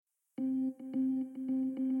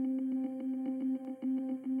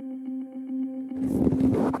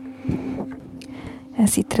Jeg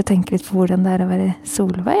sitter og tenker litt på hvordan det å være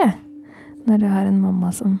Solveig, jeg. Når du har en mamma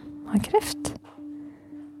som har kreft.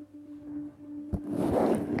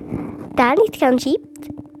 Det litt grann kjipt.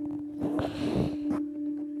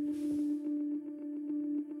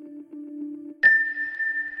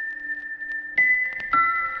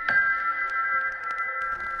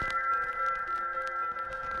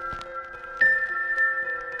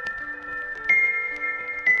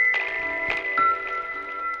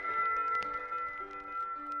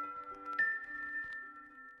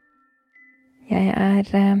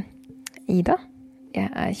 Jeg Ida.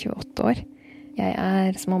 Jeg 28 år.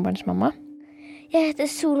 Jeg småbarnsmamma. Jeg heter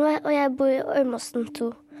Solveig, og jeg bor i Ormåsen 2.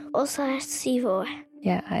 Og så jeg 7 år.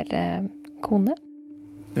 Jeg kone.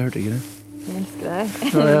 Jeg hørte ikke det. Jeg elsker deg.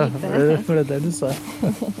 Ja, det var det du sa.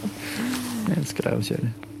 Jeg elsker deg å kjøre.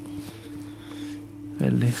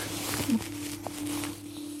 Veldig.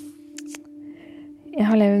 Jeg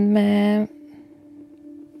har levd med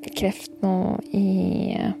kreft nå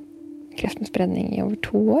kreft med spredning i over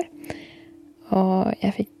 2 år. Og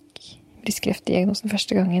jeg fikk brystkreftdiagnosen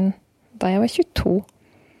første gangen da jeg var 22.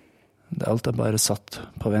 Alt bare satt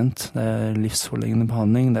på vent. Det livsforlengende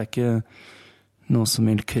behandling. Det ikke noe som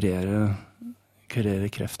vil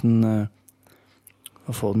kurere kreften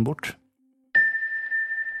og få den bort.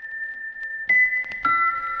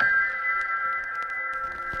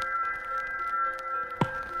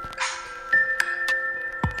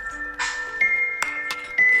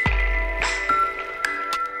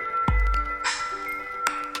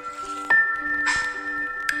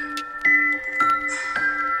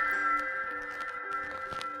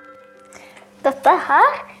 Dette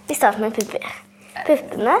her, vi starter med pupper.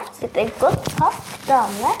 Puppene sitter godt fast,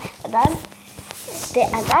 damene, og det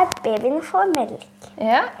der babyen får melk.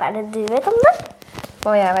 Ja. Hva det du vet om det?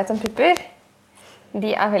 Og jeg vet om pupper.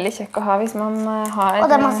 De veldig kjøkke å ha hvis man har...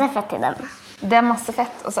 Og det masse fett i dem. Det masse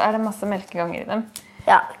fett, og så det masse melkeganger i dem.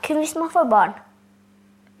 Ja, kun hvis man får barn.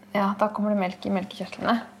 Ja, da kommer det melk i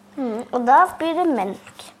melkekjøttlene. Og da blir det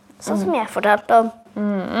melk, sånn som jeg fortalte om.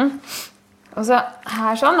 Og så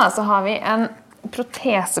her sånn da, så har vi en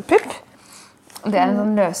protesepupp. Det en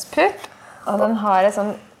sånn løspupp, og den har et sånn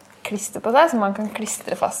klister på seg, så man kan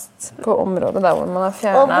klistre fast på området der hvor man har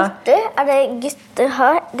fjernet. Og borte det gutter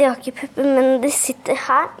har, de har ikke pupper, men de sitter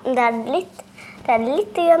her. Det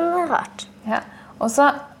litt rart. Ja, og så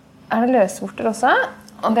det løsvorter også,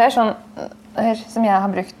 og det sånn som jeg har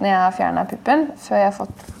brukt når jeg har fjernet puppen, før jeg har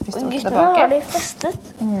fått brystvorter tilbake. Guttene har de festet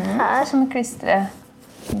her. Som klistre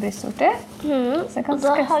brystvorter. Og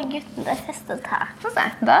da har gutten det festet her.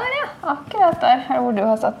 Der, ja. Akkurat der hvor du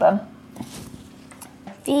har satt den.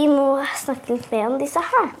 Vi må snakke litt mer om disse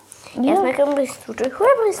her. Jeg snakker om brystvorter.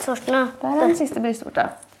 Hvor brystvortene? Der den siste brystvorta.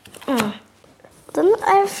 Den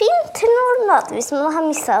fin til noe hvis man har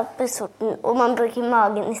mistet brystvorten, og man bruker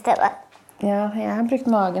magen i stedet. Ja, jeg har brukt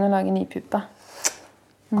magen og laget ny pupp da.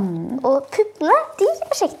 Og puppene, de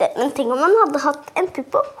kjekte. Men tenk om man hadde hatt en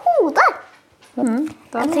pupp på hodet.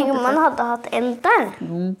 Jeg tenker om man hadde hatt en der.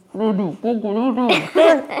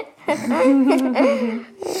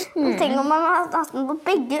 Tenk om man hadde hatt den på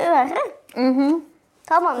begge ører.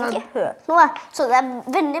 Da har man ikke hørt noe. Så det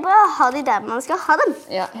veldig bra å ha de der man skal ha dem.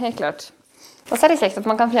 Ja, helt klart. Og så det kjekt at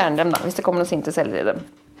man kan fjerne dem da, hvis det kommer noen sinte celler i dem.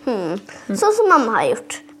 Sånn som mamma har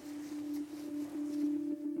gjort.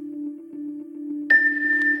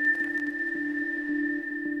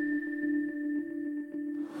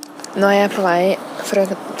 Nå jeg på vei for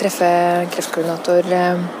å treffe kreftkoordinator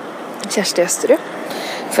Kjersti Østerud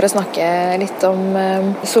for å snakke litt om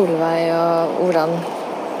Solveig og hvordan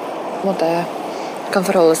kan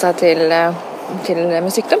forholde seg til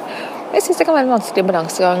med sykdom. Jeg synes det kan være en vanskelig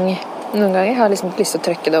balansegang noen ganger. Jeg har liksom ikke lyst til å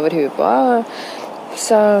trykke det over huet på.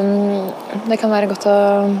 Så det kan være godt å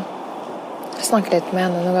snakke litt med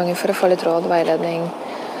henne noen ganger for å få litt råd og veiledning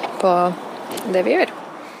på det vi gjør.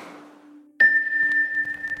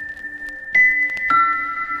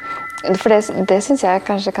 For det synes jeg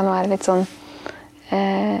kanskje kan være litt sånn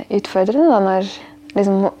utfordrende da, når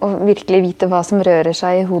liksom, å virkelig vite hva som rører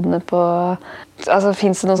seg i hodene på... Altså,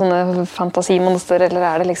 finnes det noen sånne fantasimonster, eller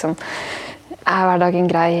det liksom... hverdagen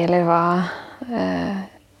grei, eller hva?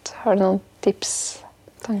 Har du noen tips,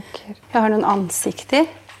 tanker? Jeg har noen ansikter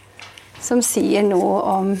som sier noe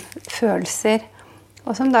om følelser,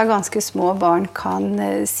 og som da ganske små barn kan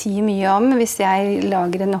si mye om. Hvis jeg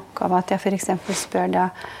lager en oppgave at jeg for eksempel spør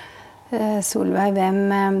da Solveig,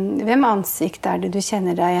 hvem ansikt det du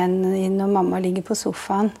kjenner deg igjen i når mamma ligger på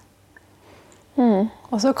sofaen?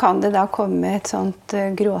 Og så kan det da komme et sånt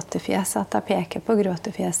gråtefjes, at jeg peker på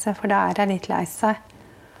gråtefjeset, for da jeg litt lei seg.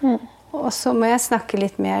 Og så må jeg snakke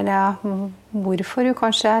litt mer da, hvorfor hun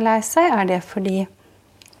kanskje lei seg. Det fordi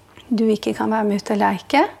du ikke kan være med ut og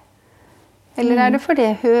leke? Eller er det fordi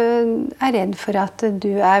hun er redd for at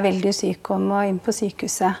du er veldig syk og må inn på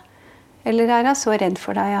sykehuset? Eller er hun så redd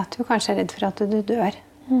for deg at hun kanskje er redd for at du dør?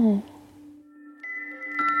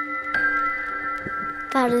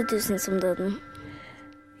 Hva er det du synes om døden?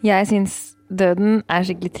 Jeg synes døden er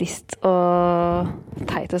skikkelig trist og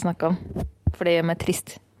teit å snakke om. For det gjør meg trist.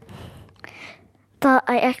 Da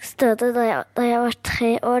jeg døde, da jeg var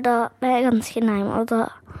 3 år, da ble jeg ganske nærme, og da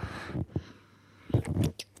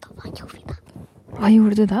hva gjorde vi da? Hva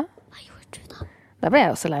gjorde du da? Hva gjorde du da? Da ble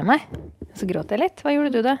jeg også lei meg. Så gråt jeg litt. Hva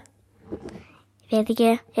gjorde du da? Vet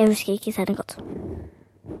ikke, jeg husker ikke særlig godt.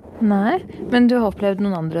 Nei, men du har opplevd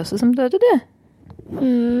noen andre også som døde, du?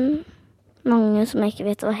 Mange som jeg ikke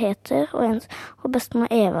vet hva heter, og bestemor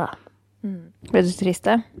Eva. Ble du trist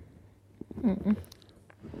da?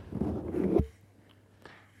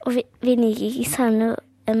 Og vi liker ikke særlig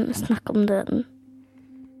snakke om døden.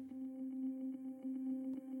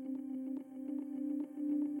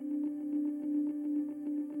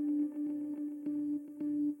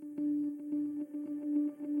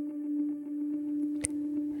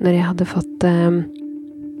 Når jeg hadde fått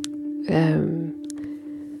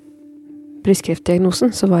brystkreftdiagnosen,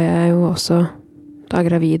 så var jeg jo også da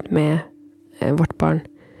gravid med vårt barn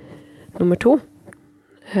nummer 2.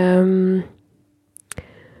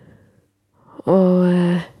 Og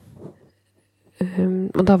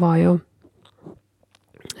da var jo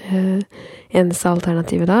eneste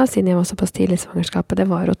alternativet da, siden jeg var såpass tidlig i svangerskapet, det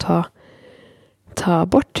var å ta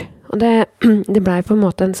abort. Og det ble på en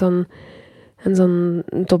måte en sånn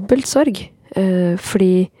dobbelt sorg,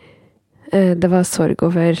 fordi det var sorg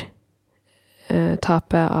over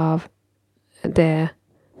tapet av det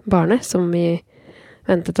barnet som vi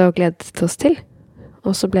ventet og gledet oss til.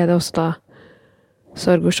 Og så ble det også da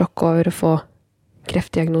sorg og sjokk over å få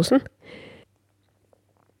kreftdiagnosen.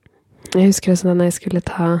 Jeg husker også da når jeg skulle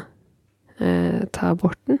ta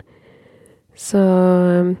aborten, så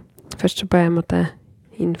først så ble jeg måtte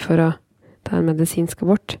inn for å ta en medisinsk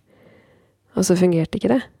abort, og så fungerte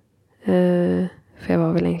ikke det. For jeg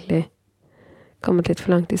var vel egentlig kommet litt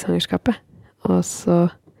for langt i svangerskapet. Og så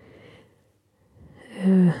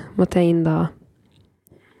måtte jeg inn da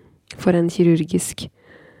for en kirurgisk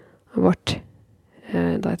abort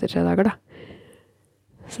da etter 3 dager da.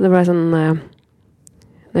 Så det ble sånn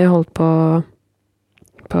når jeg holdt på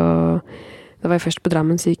da var jeg først på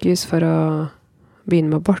Drammen sykehus for å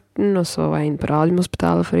begynne med aborten, og så var jeg inne på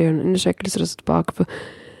Radiumhospitalet for å gjøre noen undersøkelser, og så tilbake på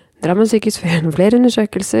Drammen sykehus for å gjøre noen flere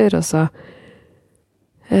undersøkelser, og så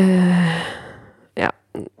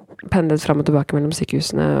pendlet frem og tilbake mellom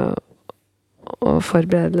sykehusene og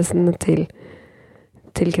forberedelsene til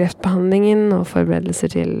kreftbehandlingen og forberedelser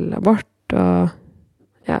til abort, og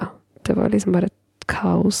ja, det var liksom bare et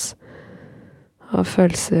kaos av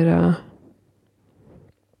følelser og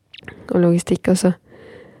logistikk også.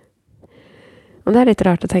 Og det er litt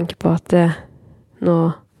rart å tenke på at nå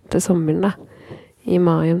til sommeren da, i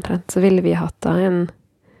mai omtrent, så ville vi hatt da en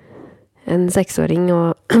 6-åring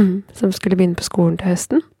som skulle begynne på skolen til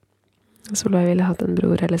høsten. Solveig ville hatt en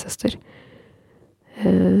bror eller søster.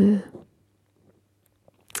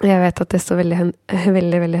 Jeg vet at det står veldig,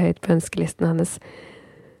 veldig høyt på ønskelisten hennes.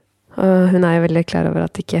 Og hun er jo veldig klar over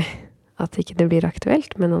at ikke det blir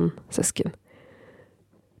aktuelt med noen søsken.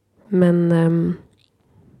 Men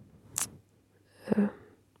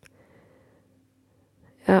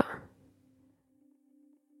ja.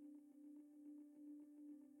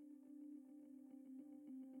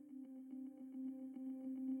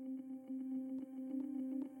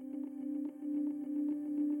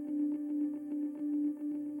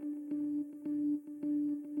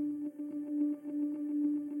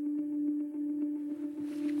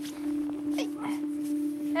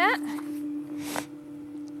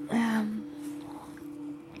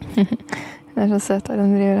 Det er så søt at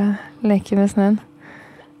den driver og leker med snøen.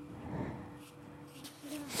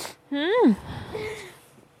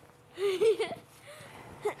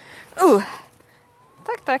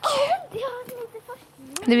 Takk.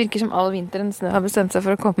 Det virker som all vinteren snø har bestemt seg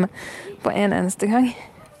for å komme på en eneste gang.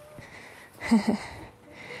 Det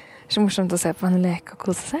er så morsomt å se på henne leke og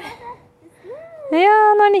kose seg. Ja,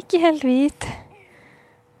 nå er den ikke helt hvit.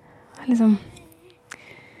 Liksom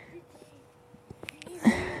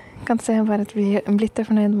kan se bare et blitt og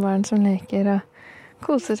fornøyd barn som leker og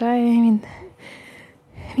koser seg i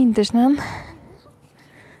vintersnøen.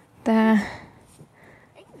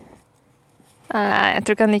 Jeg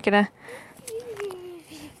tror ikke han liker det.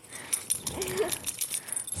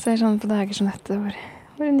 Ser sånn på dager som dette hvor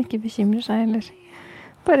hun ikke bekymrer seg eller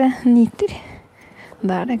bare nyter.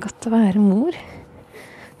 Da er det godt å være mor.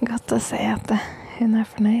 Godt å se at hun er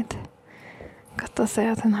fornøyd. Godt å se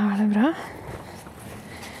at hun har det bra.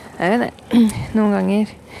 Det er jo det. Noen ganger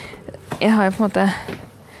jeg har jo på en måte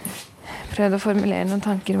prøvd å formulere noen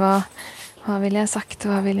tanker. Hva ville jeg sagt,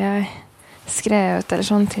 hva ville jeg skrevet eller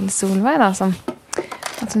sånn til Solveig, da, som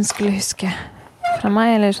at hun skulle huske fra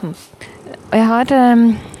meg, eller sånn. Og jeg har,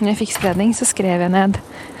 når jeg fikk spredning, så skrev jeg ned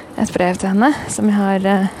et brev til henne, som jeg har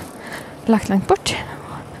lagt langt bort,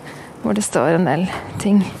 hvor det står en del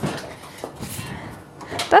ting.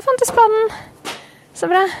 Der fant du spaden! Så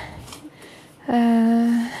bra!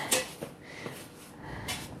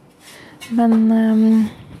 Men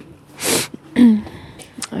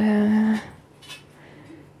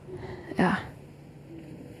ja.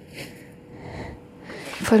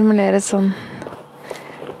 Formulere sånn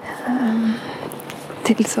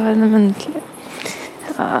tilsvarende muntlig.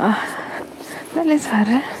 Ja, det er litt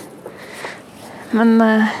verre. Men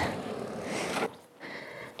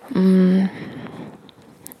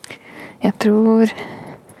jeg tror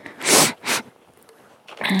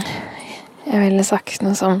jeg ville sagt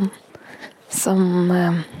noe som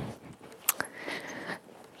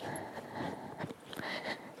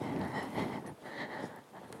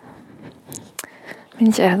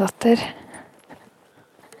min kjære datter.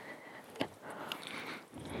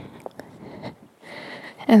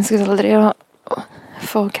 Jeg ønsket aldri å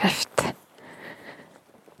få kreft.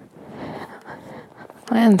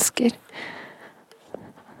 Og jeg ønsker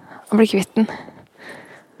å bli kvitt den.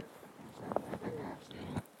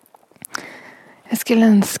 Jeg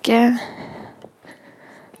skulle ønske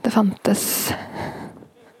det fantes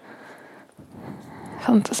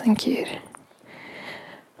en kur.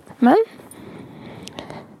 Men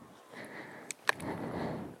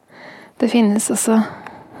det finnes også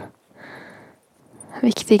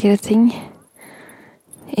viktigere ting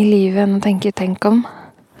i livet enn å tenke tenk om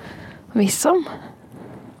og hvis om.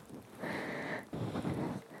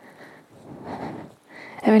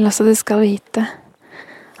 Jeg vil også du skal vite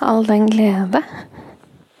all den glede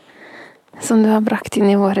som du har brakt inn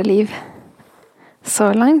i våre liv så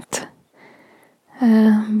langt.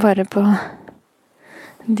 Bare på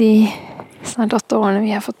de snart 8 årene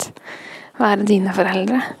vi har fått være dine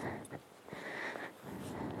foreldre.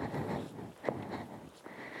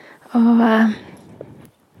 Og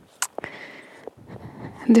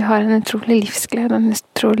du har en utrolig livsglede, en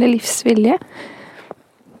utrolig livsvilje.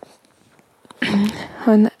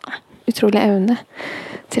 Og en utrolig evne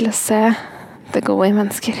til å se det gode i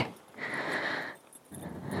mennesker.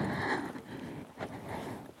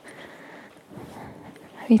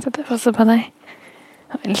 Vite at jeg passer på deg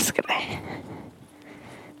og elsker deg.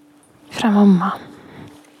 Fra mamma.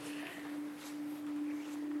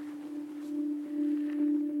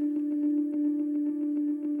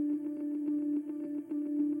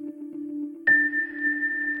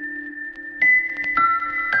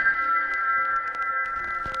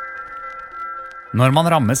 Når man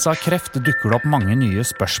rammes av kreft, dukker det opp mange nye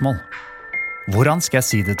spørsmål. Hvordan skal jeg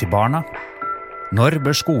si det til barna? Når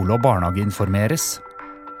bør skole og barnehage informeres?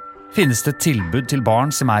 Finnes det tilbud til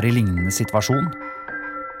barn som er i lignende situasjon?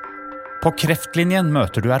 På Kreftlinjen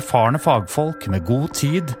møter du erfarne fagfolk med god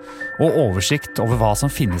tid og oversikt over hva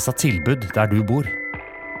som finnes av tilbud der du bor.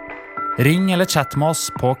 Ring eller chat med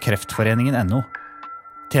oss på kreftforeningen.no.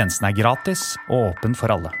 Tjenesten er gratis og åpen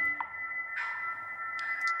for alle.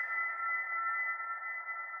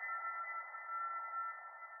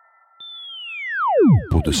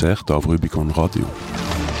 Produsert av Rubicon Radio.